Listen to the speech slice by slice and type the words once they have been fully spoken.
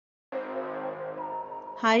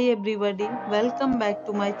Hi everybody, welcome back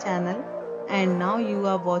to my channel and now you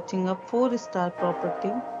are watching a 4-star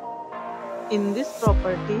property. In this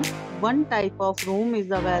property, one type of room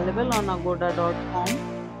is available on agoda.com.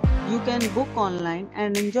 You can book online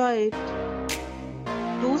and enjoy it.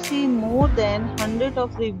 To see more than 100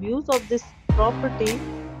 of reviews of this property,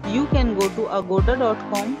 you can go to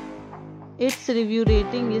agoda.com. Its review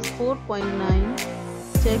rating is 4.9.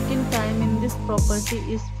 Check-in time in this property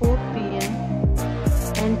is 4 p.m.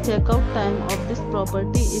 and checkout time of this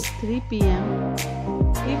property is 3 p.m.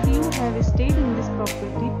 If you have stayed in this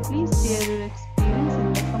property, please share your experience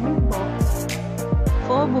in the comment box.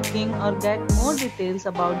 For booking or get more details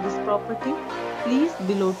about this property, please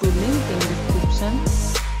below to link in description.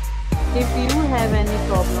 If you have any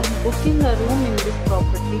problem booking a room in this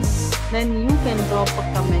property, then you can drop a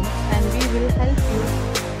comment and we will help you.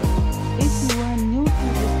 If you are new to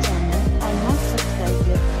this channel or not subscribed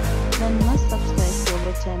yet, then must subscribe to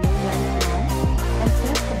our channel right now and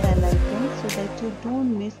press the bell icon so that you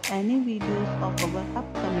don't miss any videos of our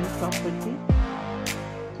upcoming property.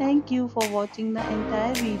 Thank you for watching the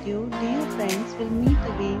entire video. Dear friends, we'll meet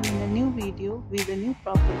again in a new video with a new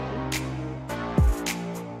property.